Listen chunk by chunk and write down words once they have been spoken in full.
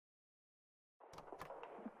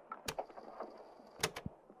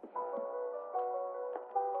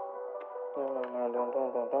niggas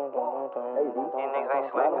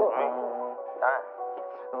ain't slick as me.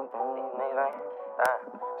 These niggas ain't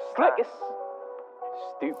slick as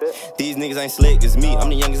stupid. These niggas ain't slick as me. I'm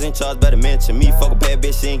the youngest in charge, better mention me. Fuck a bad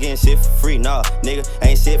bitch, she ain't getting shit for free. Nah, nigga,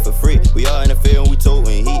 ain't shit for free. We all in the field and we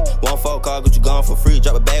totin' heat. One phone call, get you gone for free.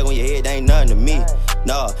 Drop a bag on your head, that ain't nothing to me.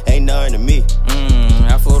 Nah, ain't nothing to me.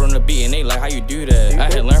 I float on the beat and they like how you do that.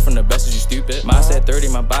 I had learned from the best of you stupid. Mine said 30,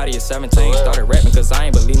 my body is 17. Started rapping cause I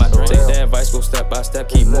ain't believe my dream. Take that advice, go step by step.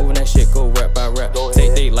 Keep moving that shit, go rap by rap.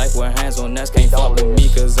 Take they life with hands on necks. Can't fuck with me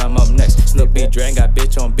cause I'm up next. Snook be dragging, got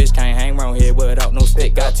bitch on bitch. Can't hang around here without no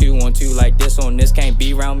stick. Got 2 on 2 like this on this. Can't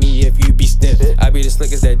be around me if you be stiff. I be the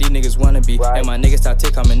slickest that these niggas wanna be. And my niggas start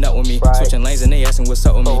coming up with me. Switching lanes and they asking what's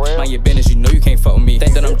up with me. Mind your business, you know you can't fuck with me.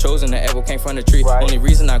 Think that I'm chosen, the apple came from the tree. Only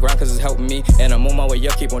reason I grind cause it's helping me. And I'm on my way,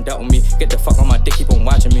 y'all keep on doubting me. Get the fuck on my dick, keep on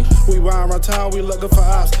watching me. We ride around town, we looking for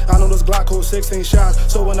ops. I know this Glock hold 16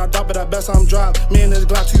 shots. So when I drop it, I best I'm drop. Me and this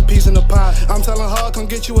Glock 2 piece in the pot. I'm telling her, come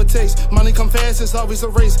get you a taste. Money come fast, it's always a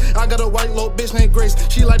race. I got a white little bitch named Grace.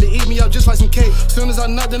 She like to eat me up just like some cake. Soon as I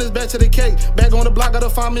nut, then it's back to the cake. Back on the block, gotta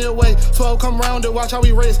find me a way. 12 come round and watch how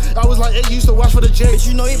we race. I was like 8, used to watch for the J. Bitch,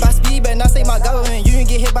 you know it by speed, better not say my government. You can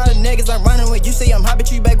get hit by the niggas I'm running with. You say I'm hot,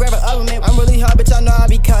 bitch, you better grab an oven, man. I'm really hot, bitch, I know I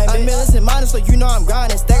be kind. I'm millions and minus, so you know I'm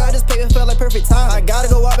grinding. Stack out this paper, felt like perfect time. I gotta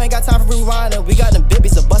go up, ain't got time for rewinding. We got them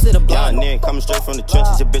bibbies, so busted a blind. Young nigga coming straight from the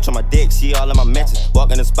trenches. Your bitch on my dick, she all in my mentions.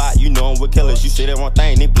 Walk in the spot, you know I'm with killers. You say that one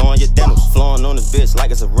thing, they blowing your dentals. Flowing on this bitch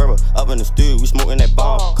like it's a river. Up in the stew, we smoking that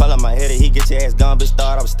bomb. Call up my head, he get your ass gone. Bitch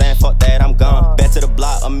thought I was staying, fuck that, I'm gone. Back to the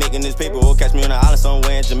block, I'm making this paper. Or catch me on the island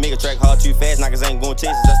somewhere in Jamaica. Track hard too fast, niggas ain't gon' chase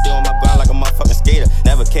us. I still on my grind like a motherfucking skater.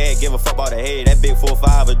 Never cared, give a fuck about the hate. That big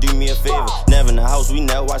 4-5 would do me a favor. Never in the house, we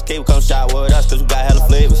never watch cable come shot with us cause we got hella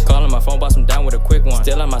flavors. Calling my phone, boss, I'm down with a quick one.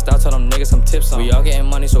 Still on my style, tell them niggas some tips on. We all getting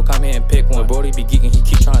money, so come here and pick one. Brody be geeking, he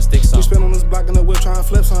keep trying to stick some. We spin on this block in the whip trying to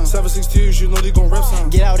flip some. 762s, you know they gon' rip some.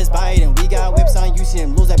 Get out this bite and we got whips on. You see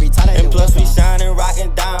them lose every time. And plus we shining,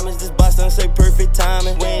 rocking diamonds. This bustin' say perfect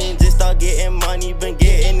timing. We ain't just start getting money, been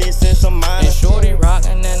getting this since some minor. And shorty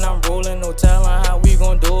rockin' and I'm rolling, no telling how we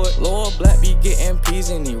gon' do it. Lord Black be getting peas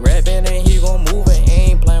and he rapping and he gon' move it.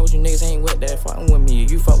 He ain't playing with you niggas, ain't with that. Fucking with me,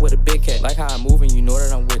 you fuck with a big cat. Like how I'm moving, you know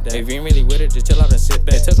that I'm with that. If you ain't really with it, just chill out and sit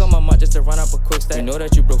back. Took on my month just to run up a quick stack. You know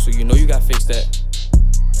that you broke, so you know you gotta fix that. You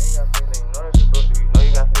know that you broke, so you know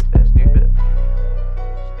you gotta fix that. Stupid.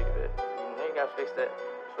 Stupid. You know you gotta fix that.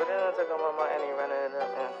 But then I took on my month and he running it up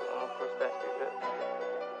and I'm gonna push that stupid.